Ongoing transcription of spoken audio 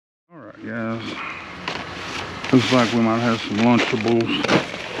Alright guys, looks like we might have some Lunchables.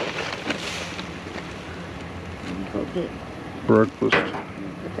 Go get breakfast.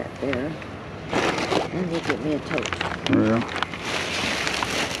 Put that there. And they get me a toast. Yeah.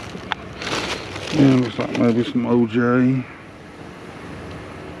 Yeah, looks like maybe some OJ.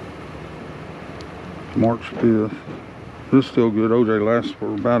 March 5th. This is still good. OJ lasts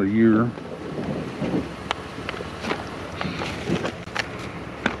for about a year.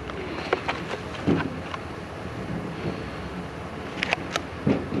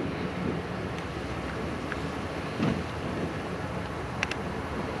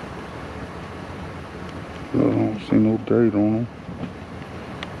 I don't see no date on them.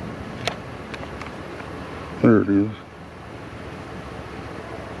 There it is.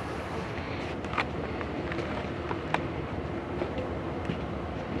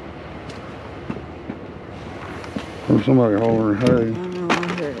 Or somebody hollering, hey. I know, I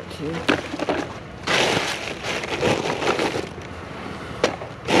heard it too.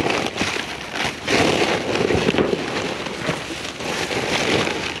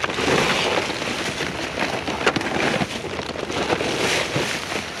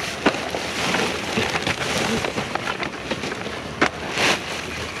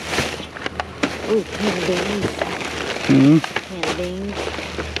 Ooh, can of beans. Mm-hmm. Can of beans.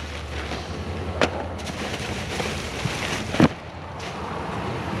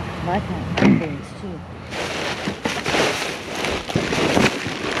 I can have beans too.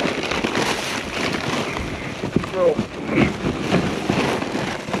 Oh.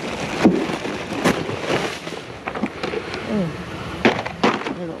 Ooh.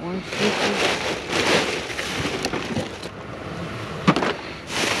 Little orange juices.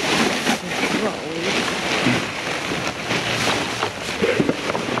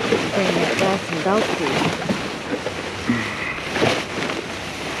 Some dog food.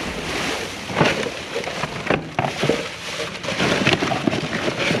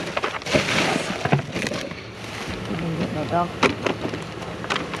 You didn't get no dog food.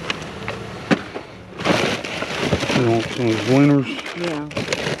 You want some of these wieners? Yeah.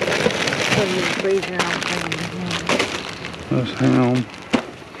 Put them in the freezer and I'll put them in That's ham.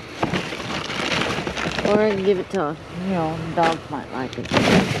 Or I can give it to, the dogs might like it.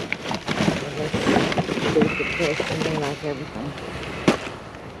 Basic fish and they like everything.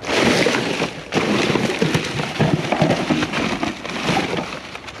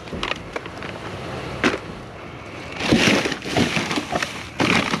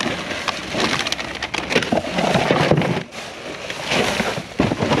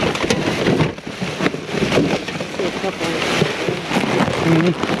 See a couple of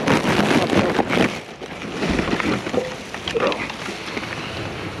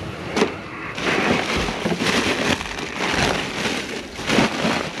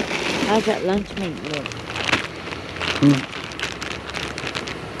How's that lunch meat look?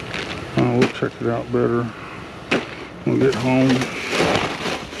 We'll check it out better when we get home.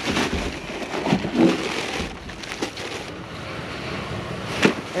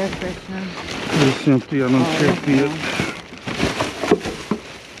 Air freshener. It's empty. I don't check it.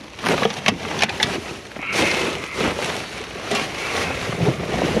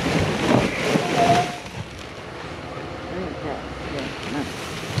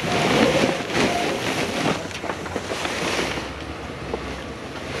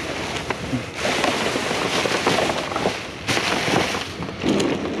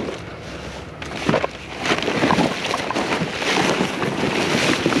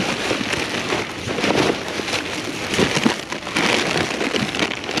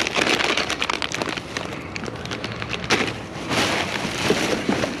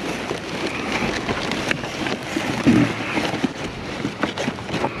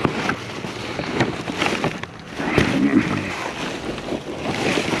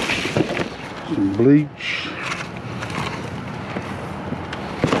 Some bleach.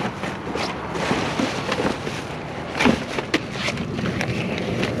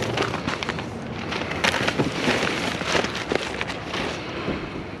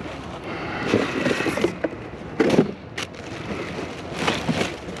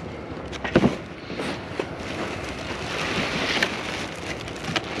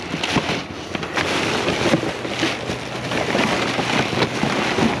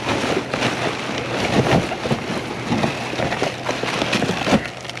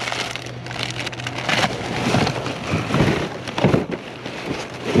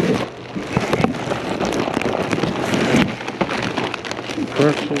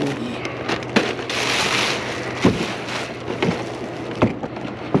 Pretzels.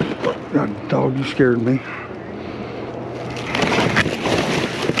 God, dog, you scared me.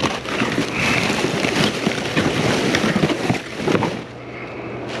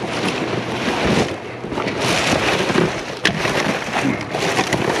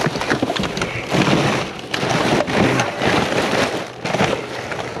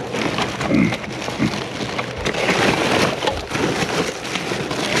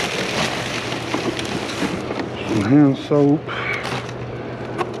 hand soap.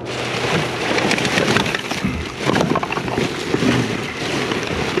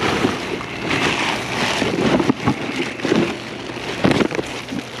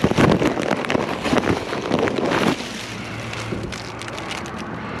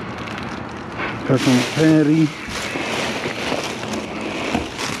 Peppermint patty.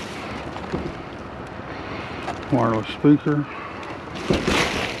 Wireless speaker.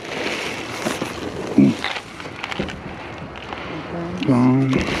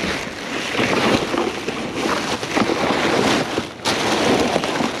 Gum.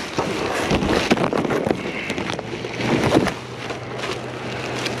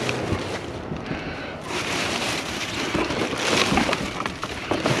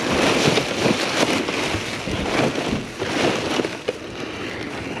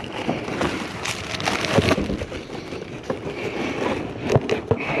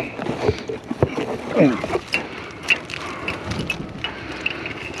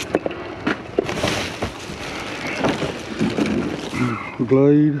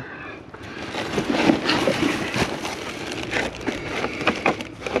 Glade.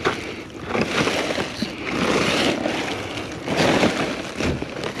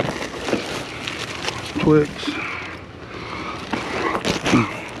 Twix.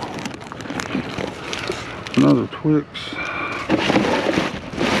 Another Twix.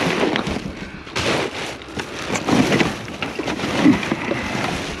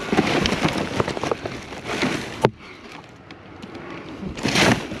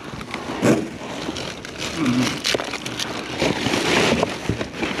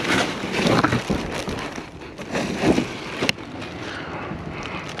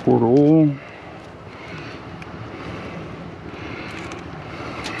 Quart of oil.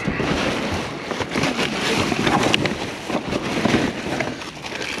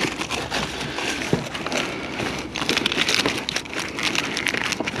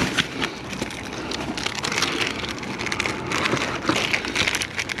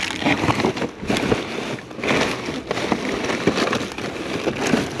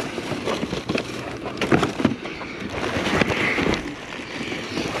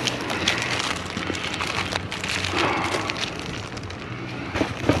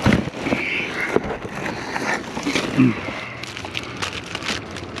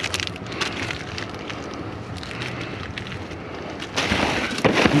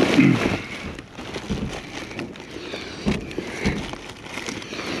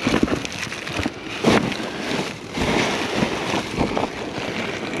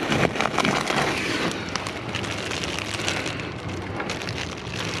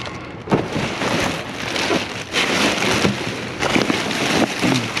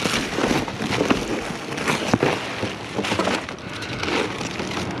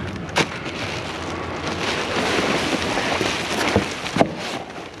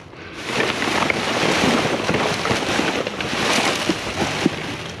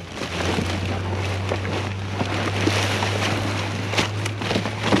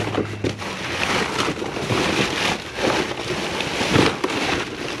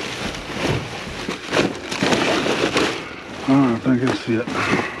 I think that's it.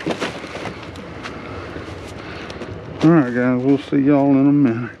 Alright guys, we'll see y'all in a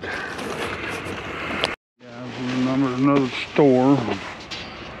minute. Guys, we're in another store.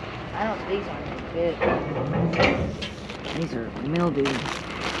 I don't, these aren't good. These are mildewed.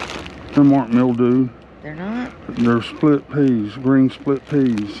 Them aren't mildew. They're not? They're split peas, green split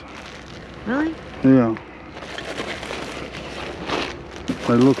peas. Really? Yeah.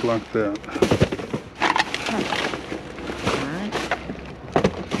 They look like that. Alright.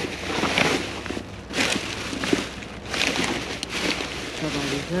 Got all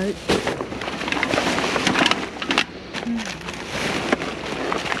these oats.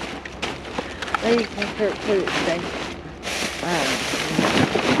 They used to start food today.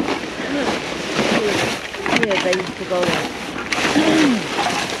 Yeah, they used to go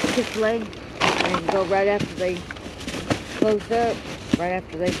Chick-fil-A and go right after they closed up, right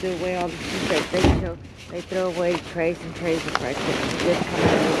after they threw away all the food that they throw away trays and trays of fried chicken. Just come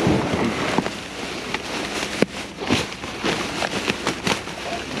out.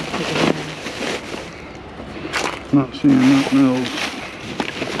 Not seeing nothing else.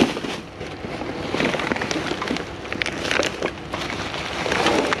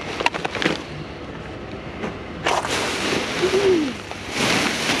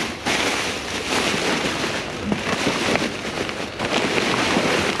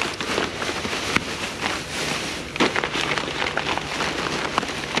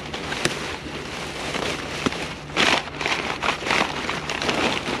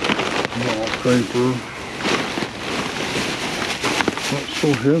 Paper.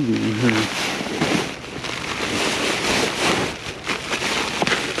 so heavy in here.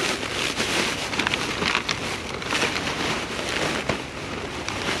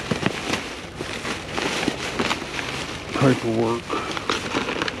 Paperwork.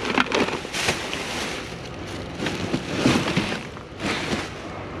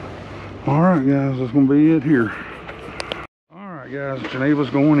 All right, guys, that's gonna be it here. All right, guys,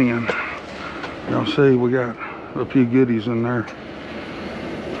 Geneva's going in. Y'all see we got a few goodies in there.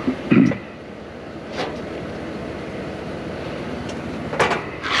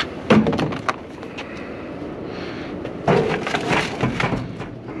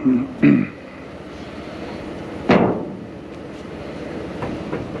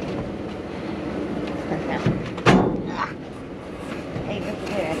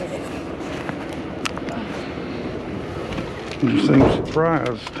 You seem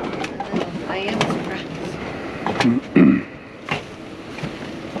surprised. I am surprised.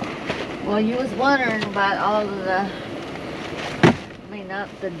 Well, you was wondering about all of the, I mean, not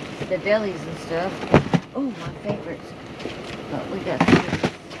the delis and stuff. Oh, my favorites. But we got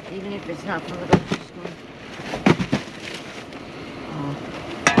this, even if it's not from the grocery store.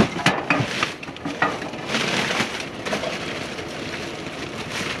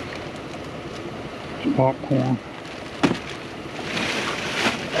 Popcorn.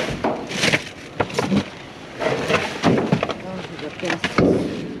 Those are the best.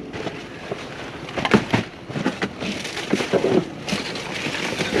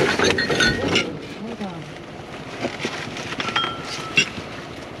 Hold on.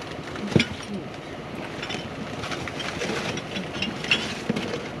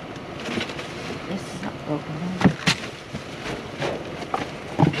 This is not broken.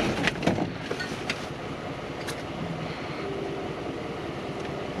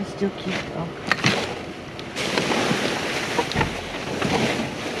 It's still cute though.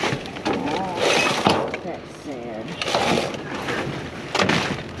 Oh, that's sad.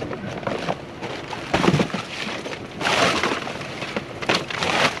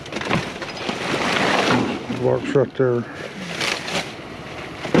 Box right there.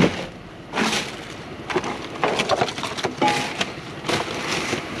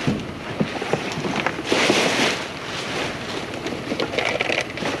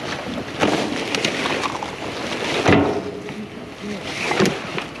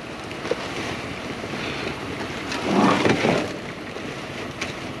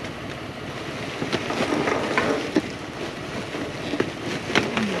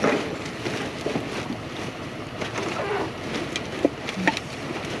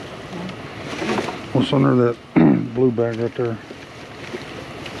 What's under that blue bag right there?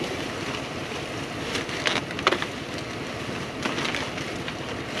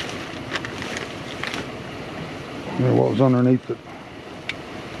 Yeah, what was underneath it?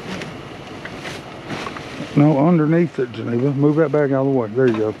 No, underneath it, Geneva. Move that bag out of the way. There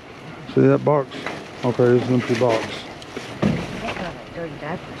you go. See that box? Okay, it's an empty box. They got like dirty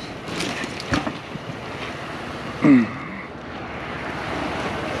diapers.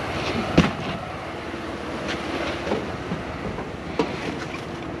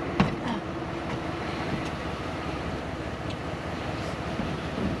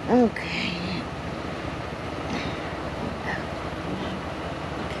 Okay.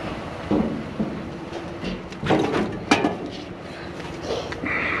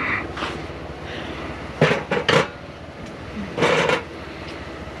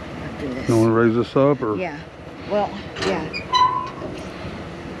 Do this. You want to raise this up or? Yeah. Well, yeah.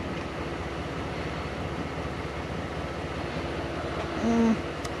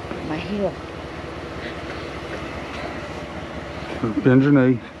 My heel. Bend your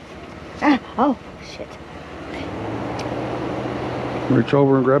knee. Ah, oh, shit. Reach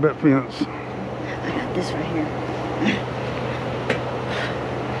over and grab that fence. I got this right here.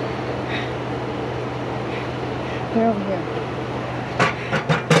 Put it over here.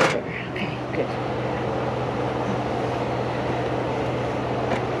 There. Okay, good.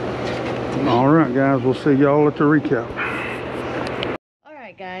 All right, guys, we'll see y'all at the recap. All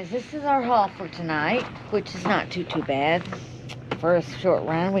right, guys, this is our haul for tonight, which is not too bad. For a short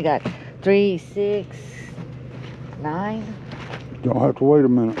run, we got 3, 6, 9. Y'all have to wait a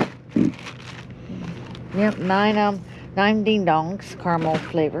minute. Yep, 9 ding dongs, caramel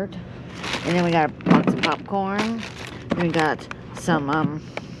flavored. And then we got a box of popcorn. And we got some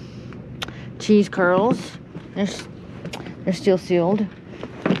cheese curls. They're still sealed.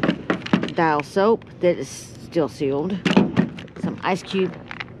 Dial soap that is still sealed. Some ice cube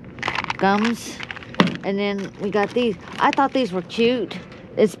gums. And then we got these. I thought these were cute.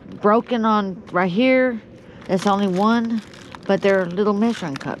 It's broken on right here. It's only one. but they're little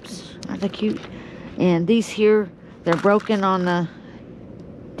measuring cups. Aren't they cute? And these here, they're broken on the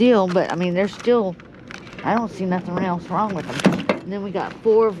deal, but I mean, they're still, I don't see nothing else wrong with them. And then we got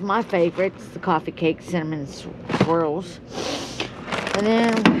 4 of my favorites, the coffee cake cinnamon swirls. And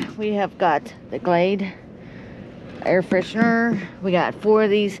then we have got the Glade air freshener. We got 4 of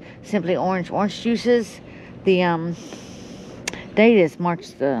these Simply Orange juices. The date is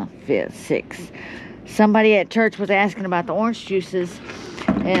March the 5th, 6th. Somebody at church was asking about the orange juices,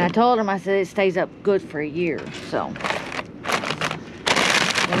 and I told him, I said it stays up good for a year. So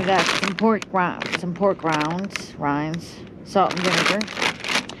then we got some pork rinds, salt and vinegar.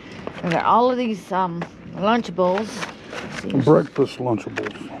 We got all of these Lunchables. Breakfast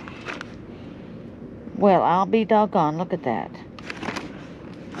Lunchables. Well, I'll be doggone. Look at that.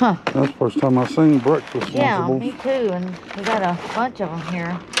 Huh. That's the first time I've seen breakfast Lunchables. Yeah, me too. And we got a bunch of them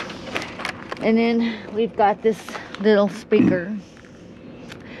here. And then we've got this little speaker.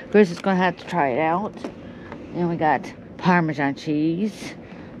 Chris is going to have to try it out. And we got Parmesan cheese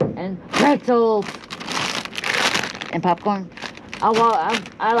and pretzels and popcorn. I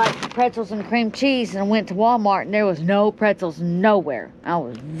like pretzels and cream cheese, and went to Walmart and there was no pretzels nowhere. I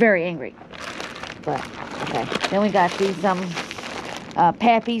was very angry. But okay. Then we got these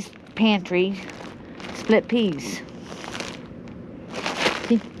Pappy's Pantry split peas.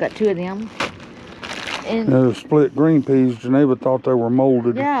 See, got 2 of them. And they're split green peas. Geneva thought they were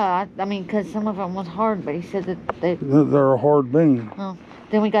molded. yeah, I mean, because some of them was hard, but he said that they're a hard bean. Oh,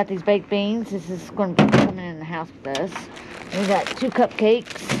 then we got these baked beans. This is going to be coming in the house with us. And we got 2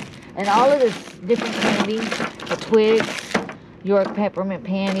 cupcakes and all of this different candy. The Twigs, York peppermint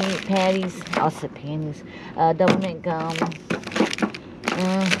patties. I said panties. Double mint gum.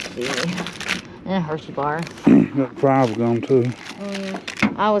 Let's see. And a Hershey bar. Got 5 of them too.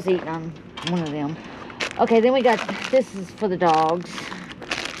 I was eating on one of them. Okay, then we got, this is for the dogs.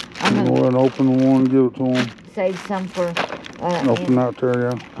 I'm Go ahead and open one and give it to them. Save some for... open out there,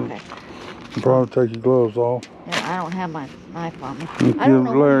 yeah. Okay. You probably take your gloves off. Yeah, I don't have my knife on me. I don't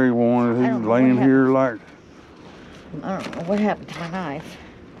give Larry one. He's laying here like... I don't know what happened to my knife.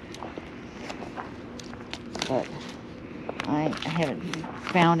 But I haven't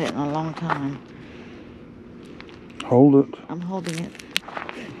found it in a long time. Hold it. I'm holding it.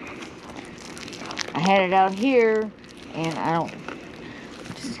 I had it out here, and I don't...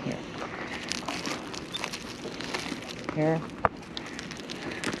 Just here.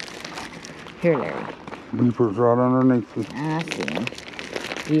 Here, Larry. Beeper's right underneath you. I see him.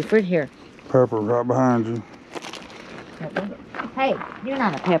 Buford, here. Pepper's right behind you. Pepper. Hey, you're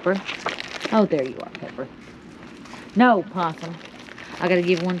not a Pepper. Oh, there you are, Pepper. No, Possum. I gotta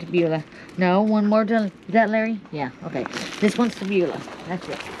give one to Beulah. No, one more to... Is that Larry? Yeah, okay. This one's to Beulah. That's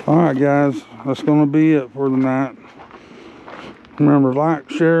it. Alright, guys. That's gonna be it for the night. Remember, like,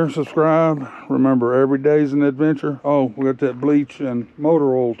 share, subscribe. Remember, every day's an adventure. Oh, we got that bleach and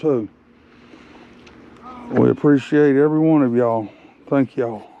motor oil, too. We appreciate every one of y'all. Thank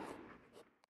y'all.